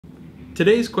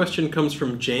Today's question comes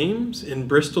from James in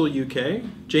Bristol, UK.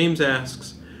 James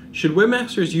asks, should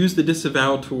webmasters use the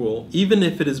disavow tool even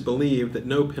if it is believed that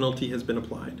no penalty has been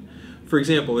applied? For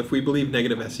example, if we believe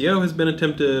negative SEO has been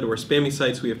attempted or spammy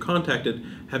sites we have contacted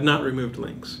have not removed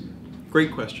links.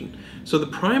 Great question. So the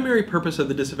primary purpose of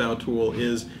the disavow tool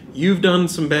is you've done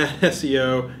some bad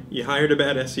SEO, you hired a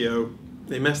bad SEO,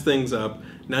 they messed things up,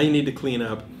 now you need to clean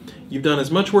up. You've done as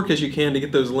much work as you can to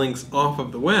get those links off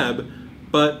of the web,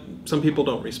 but some people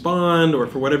don't respond, or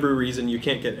for whatever reason you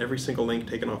can't get every single link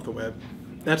taken off the web.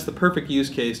 That's the perfect use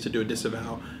case to do a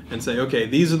disavow and say, okay,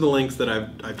 these are the links that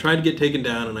I've tried to get taken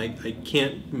down and I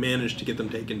can't manage to get them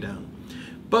taken down.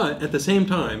 But at the same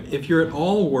time, if you're at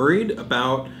all worried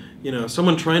about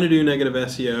someone trying to do negative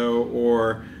SEO,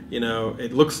 or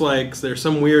it looks like there's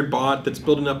some weird bot that's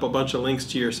building up a bunch of links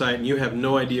to your site and you have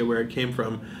no idea where it came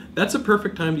from, that's a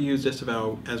perfect time to use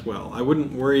disavow as well. I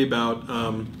wouldn't worry about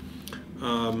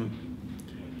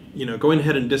going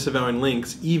ahead and disavowing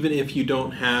links even if you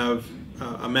don't have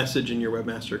a message in your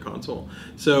webmaster console.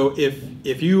 So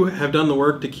if you have done the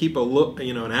work to keep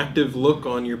an active look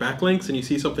on your backlinks and you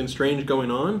see something strange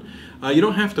going on, you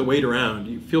don't have to wait around.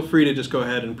 You feel free to just go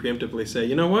ahead and preemptively say,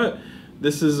 you know what,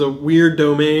 this is a weird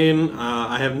domain.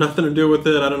 I have nothing to do with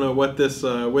it. I don't know what this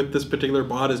particular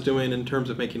bot is doing in terms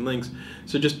of making links.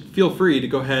 So just feel free to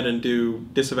go ahead and do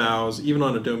disavows even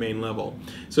on a domain level.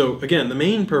 So again, the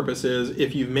main purpose is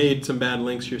if you've made some bad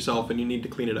links yourself and you need to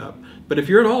clean it up. But if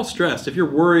you're at all stressed, if you're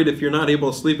worried, if you're not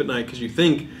able to sleep at night because you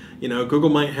think Google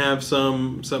might have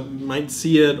might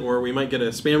see it, or we might get a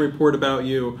spam report about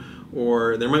you,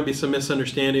 or there might be some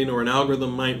misunderstanding, or an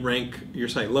algorithm might rank your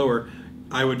site lower,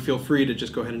 I would feel free to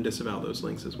just go ahead and disavow those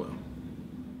links as well.